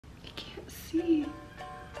see.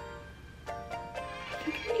 I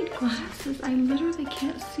think I need glasses. I literally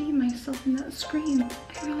can't see myself in that screen.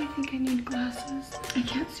 I really think I need glasses. I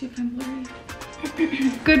can't see if I'm blurry.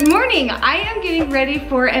 Good morning. I am getting ready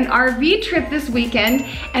for an RV trip this weekend,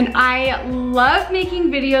 and I love making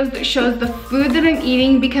videos that shows the food that I'm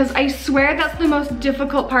eating because I swear that's the most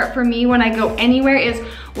difficult part for me when I go anywhere is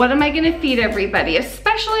what am I gonna feed everybody,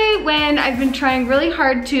 especially when I've been trying really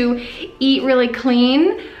hard to eat really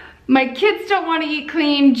clean. My kids don't want to eat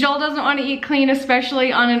clean. Joel doesn't want to eat clean,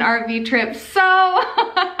 especially on an RV trip. So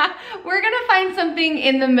we're gonna find something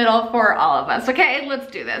in the middle for all of us. Okay, let's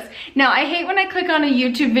do this. Now, I hate when I click on a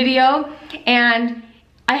YouTube video and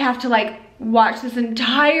I have to like watch this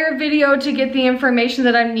entire video to get the information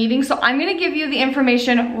that I'm needing. So I'm gonna give you the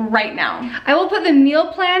information right now. I will put the meal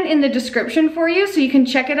plan in the description for you so you can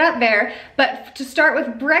check it out there. But to start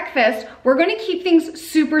with breakfast, we're gonna keep things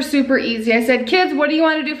super, super easy. I said, kids, what do you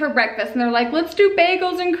wanna do for breakfast? And they're like, let's do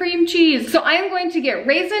bagels and cream cheese. So I'm going to get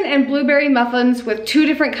raisin and blueberry muffins with 2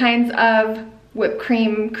 different kinds of whipped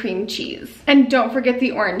cream cheese. And don't forget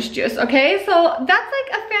the orange juice, okay? So that's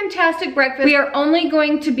like a fantastic breakfast. We are only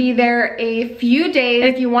going to be there a few days.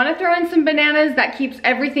 And if you wanna throw in some bananas, that keeps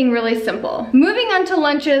everything really simple. Moving on to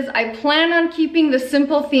lunches, I plan on keeping the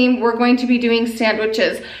simple theme. We're going to be doing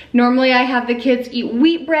sandwiches. Normally I have the kids eat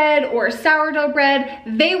wheat bread or sourdough bread.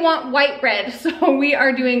 They want white bread. So we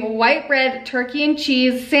are doing white bread, turkey and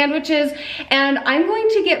cheese sandwiches. And I'm going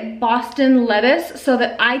to get Boston lettuce so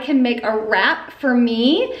that I can make a wrap for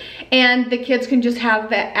me and the kids can just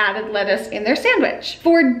have the added lettuce in their sandwich.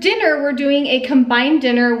 For dinner, we're doing a combined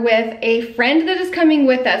dinner with a friend that is coming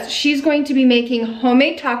with us. She's going to be making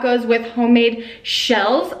homemade tacos with homemade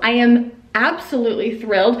shells. I am absolutely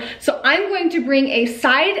thrilled. So I'm going to bring a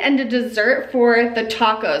side and a dessert for the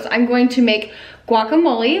tacos. I'm going to make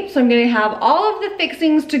guacamole. So I'm gonna have all of the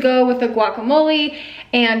fixings to go with the guacamole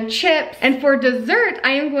and chips. And for dessert,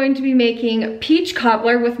 I am going to be making peach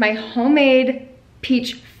cobbler with my homemade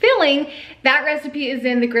peach filling. That recipe is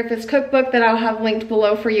in the Griffith's cookbook that I'll have linked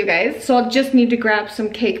below for you guys. So I'll just need to grab some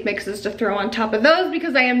cake mixes to throw on top of those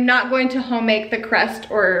because I am not going to home make the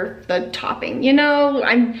crust or the topping. You know,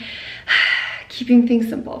 I'm keeping things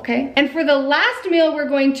simple, okay? And for the last meal, we're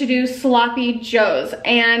going to do sloppy joes.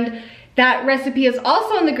 And that recipe is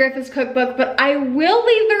also in the Griffith's cookbook, but I will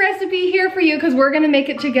leave the recipe here for you because we're gonna make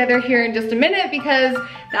it together here in just a minute because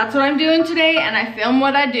that's what I'm doing today and I film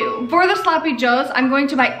what I do. For the sloppy joes, I'm going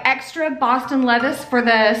to buy extra Boston lettuce for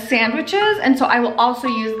the sandwiches, and so I will also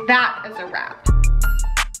use that as a wrap.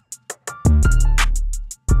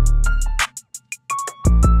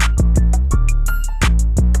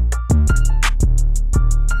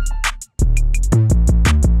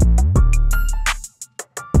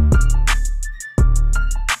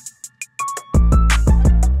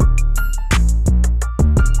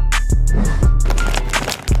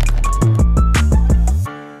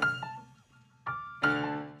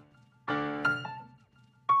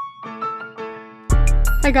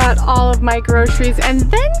 I got all of my groceries and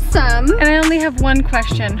then some, and I only have one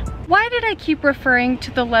question. Why did I keep referring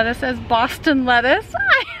to the lettuce as Boston lettuce?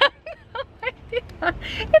 I have no idea.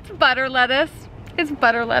 It's butter lettuce. It's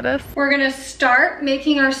butter lettuce. We're gonna start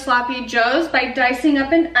making our sloppy joes by dicing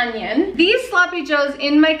up an onion. These sloppy joes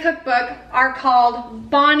in my cookbook are called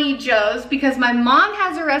Bonnie Joes because my mom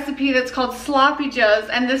has a recipe that's called sloppy joes,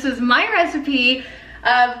 and this is my recipe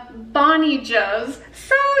of Bonnie Joes.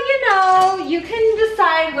 So, you know, you can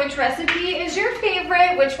decide which recipe is your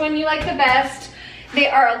favorite, which one you like the best. They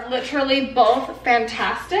are literally both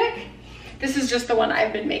fantastic. This is just the one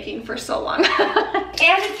I've been making for so long. And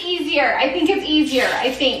it's easier. I think it's easier,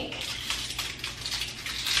 I think.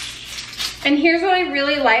 And here's what I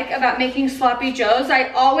really like about making sloppy joes. I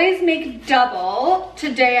always make double.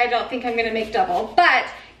 Today I don't think I'm gonna make double, but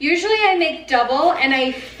usually I make double and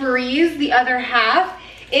I freeze the other half.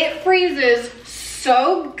 It freezes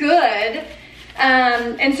so good.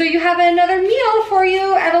 And so you have another meal for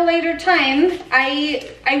you at a later time.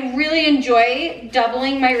 I really enjoy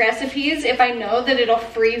doubling my recipes if I know that it'll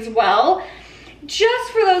freeze well.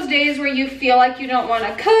 Just for those days where you feel like you don't want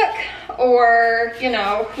to cook, or, you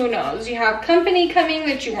know, who knows, you have company coming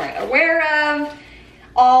that you weren't aware of.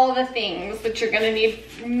 All the things that you're gonna need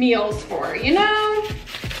meals for, you know?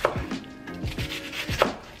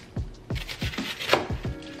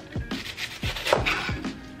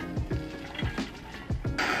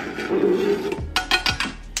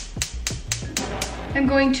 I'm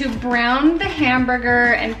going to brown the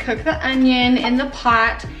hamburger and cook the onion in the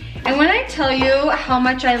pot. And when I tell you how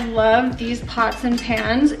much I love these pots and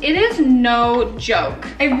pans, it is no joke.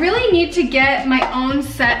 I really need to get my own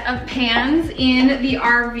set of pans in the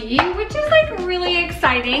RV, which is like really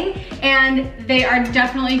exciting. And they are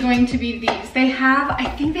definitely going to be these. They have, I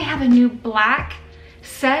think they have a new black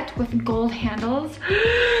set with gold handles.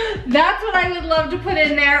 That's what I would love to put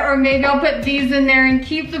in there, or maybe I'll put these in there and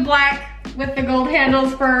keep the black with the gold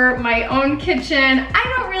handles for my own kitchen.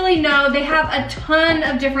 I don't really know. They have a ton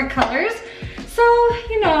of different colors. So,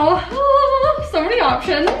 you know, so many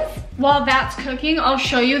options. While that's cooking, I'll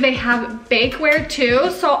show you they have bakeware too.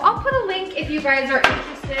 So I'll put a link if you guys are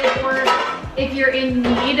interested, or if you're in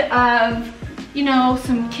need of, you know,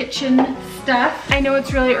 some kitchen stuff. I know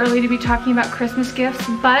it's really early to be talking about Christmas gifts,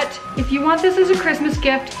 but if you want this as a Christmas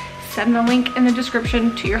gift, send the link in the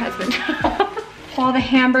description to your husband. While the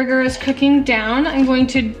hamburger is cooking down, I'm going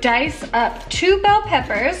to dice up 2 bell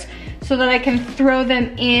peppers so that I can throw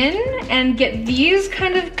them in and get these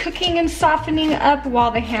kind of cooking and softening up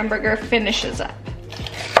while the hamburger finishes up.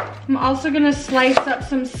 I'm also gonna slice up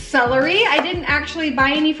some celery. I didn't actually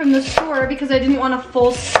buy any from the store because I didn't want a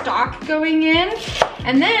full stock going in.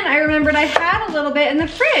 And then I remembered I had a little bit in the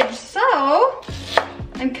fridge, so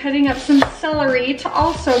I'm cutting up some celery to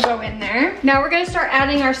also go in there. Now we're gonna start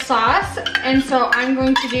adding our sauce, and so I'm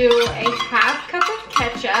going to do a 1/2 cup of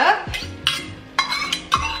ketchup.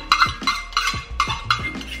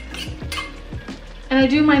 And I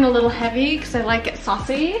do mine a little heavy because I like it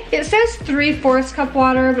saucy. It says 3/4 cup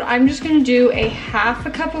water, but I'm just gonna do a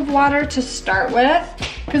 1/2 cup of water to start with,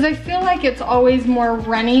 because I feel like it's always more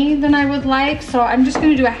runny than I would like. So I'm just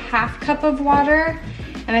gonna do a 1/2 cup of water,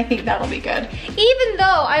 and I think that'll be good. Even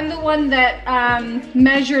though I'm the one that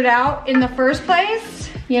measured out in the first place,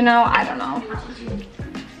 you know, I don't know.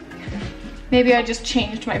 Maybe I just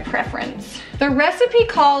changed my preference. The recipe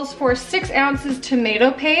calls for 6 ounces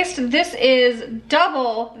tomato paste. This is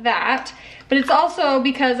double that, but it's also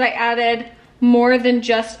because I added more than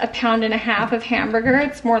just 1.5 pounds of hamburger.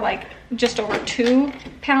 It's more like just over 2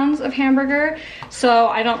 pounds of hamburger. So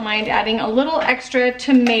I don't mind adding a little extra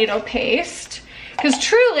tomato paste, because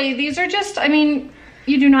truly these are just, I mean,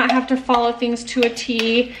 you do not have to follow things to a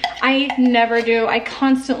T. I never do. I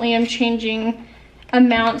constantly am changing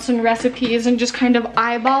amounts and recipes and just kind of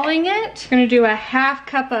eyeballing it. I'm gonna do a 1/2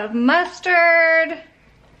 cup of mustard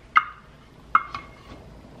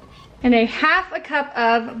and a 1/2 cup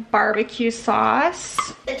of barbecue sauce.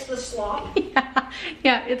 It's the slop.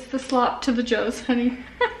 Yeah, it's the slop to the Joes, honey.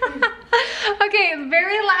 Okay,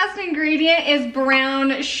 very last ingredient is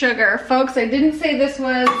brown sugar. Folks, I didn't say this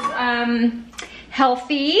was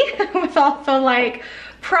healthy with all the like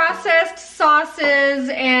processed sauces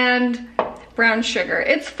and brown sugar.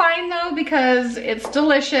 It's fine though, because it's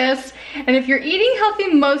delicious. And if you're eating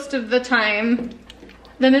healthy most of the time,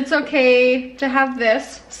 then it's okay to have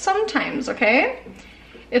this sometimes, okay?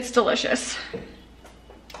 It's delicious.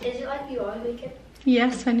 Is it like you always make it?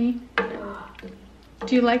 Yes, honey.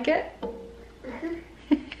 Do you like it?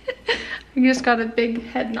 I just got a big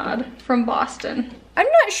head nod from Boston. I'm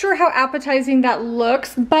not sure how appetizing that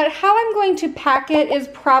looks, but how I'm going to pack it is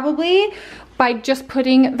probably by just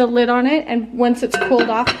putting the lid on it, and once it's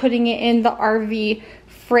cooled off, putting it in the RV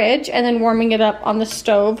fridge and then warming it up on the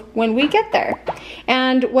stove when we get there.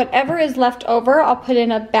 And whatever is left over, I'll put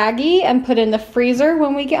in a baggie and put in the freezer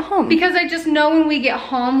when we get home. Because I just know when we get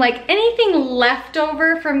home, like anything left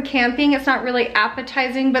over from camping, it's not really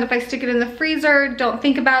appetizing, but if I stick it in the freezer, don't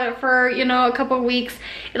think about it for, you know, a couple weeks,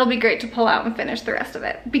 it'll be great to pull out and finish the rest of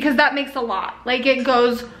it. Because that makes a lot. Like it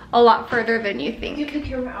goes a lot further than you think. You keep the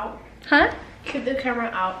camera out. Huh? Keep the camera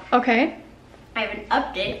out. Okay. I have an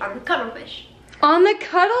update on the cuttlefish. On the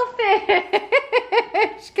cuttlefish.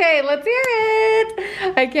 Okay, let's hear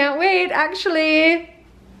it. I can't wait, actually.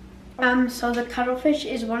 So the cuttlefish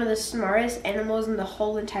is one of the smartest animals in the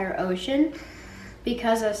whole entire ocean,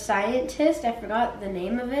 because a scientist, I forgot the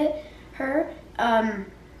name of it,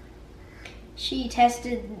 she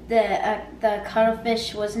tested the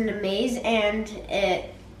cuttlefish was in a maze, and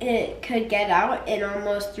it could get out in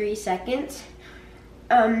almost 3 seconds.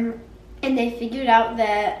 And they figured out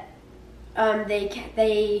that when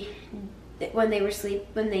they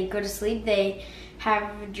go to sleep, they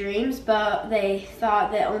have dreams, but they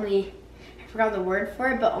thought that only, I forgot the word for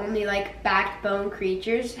it, but only like backbone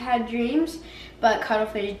creatures had dreams, but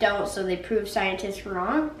cuttlefish don't, so they proved scientists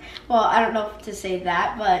wrong. Well, I don't know if to say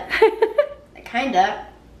that, but kinda.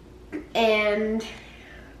 And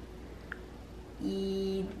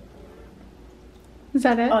is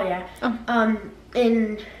that it? Oh yeah. Oh.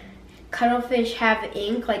 And cuttlefish have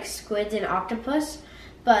ink like squids and octopus,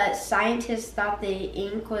 but scientists thought the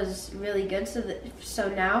ink was really good, so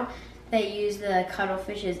now they use the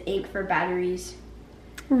cuttlefish's ink for batteries.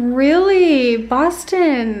 Really?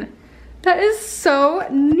 Boston. That is so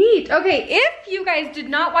neat. Okay, if you guys did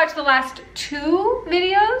not watch the last 2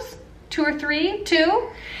 videos, 2 or 3, 2,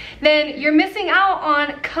 then you're missing out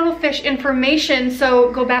on cuttlefish information.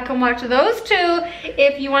 So go back and watch those 2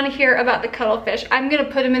 if you want to hear about the cuttlefish. I'm gonna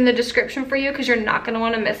put them in the description for you because you're not gonna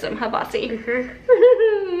want to miss them, huh, Bossy?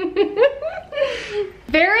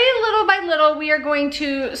 Very little by little, we are going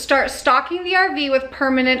to start stocking the RV with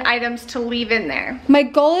permanent items to leave in there. My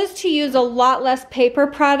goal is to use a lot less paper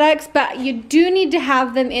products, but you do need to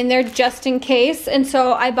have them in there just in case. And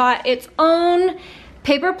so I bought its own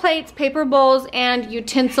paper plates, paper bowls, and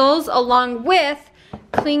utensils along with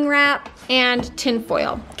cling wrap and tin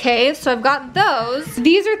foil. Okay, so I've got those.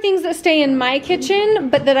 These are things that stay in my kitchen,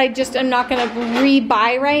 but that I just am not gonna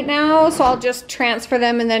re-buy right now, so I'll just transfer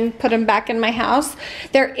them and then put them back in my house.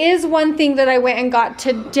 There is one thing that I went and got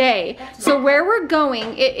today. So where we're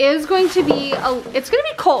going, it is going to be, it's gonna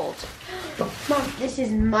be cold. Mom, this is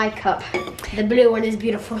my cup. The blue one is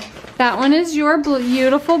beautiful. That one is your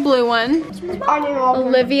beautiful blue one.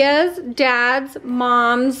 Olivia's, Dad's,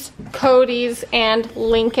 Mom's, Cody's, and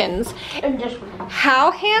Lincoln's. And this one. How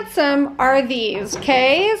handsome are these?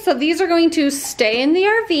 Okay, so these are going to stay in the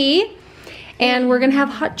RV, and we're gonna have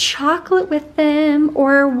hot chocolate with them,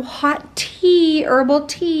 or hot tea, herbal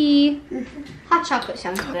tea. Hot chocolate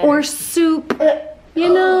sounds better. Or soup. You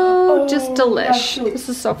know, just delish. This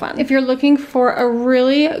is so fun. If you're looking for a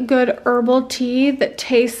really good herbal tea that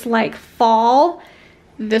tastes like fall,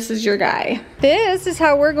 this is your guy. This is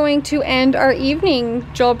how we're going to end our evening.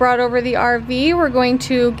 Joel brought over the RV. We're going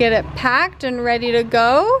to get it packed and ready to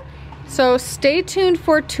go. So stay tuned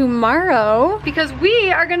for tomorrow because we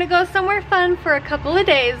are gonna go somewhere fun for a couple of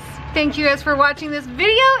days. Thank you guys for watching this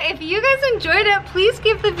video. If you guys enjoyed it, please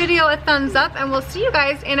give the video a thumbs up and we'll see you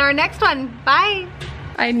guys in our next one. Bye.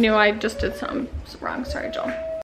 I knew I just did something wrong. Sorry, Joel.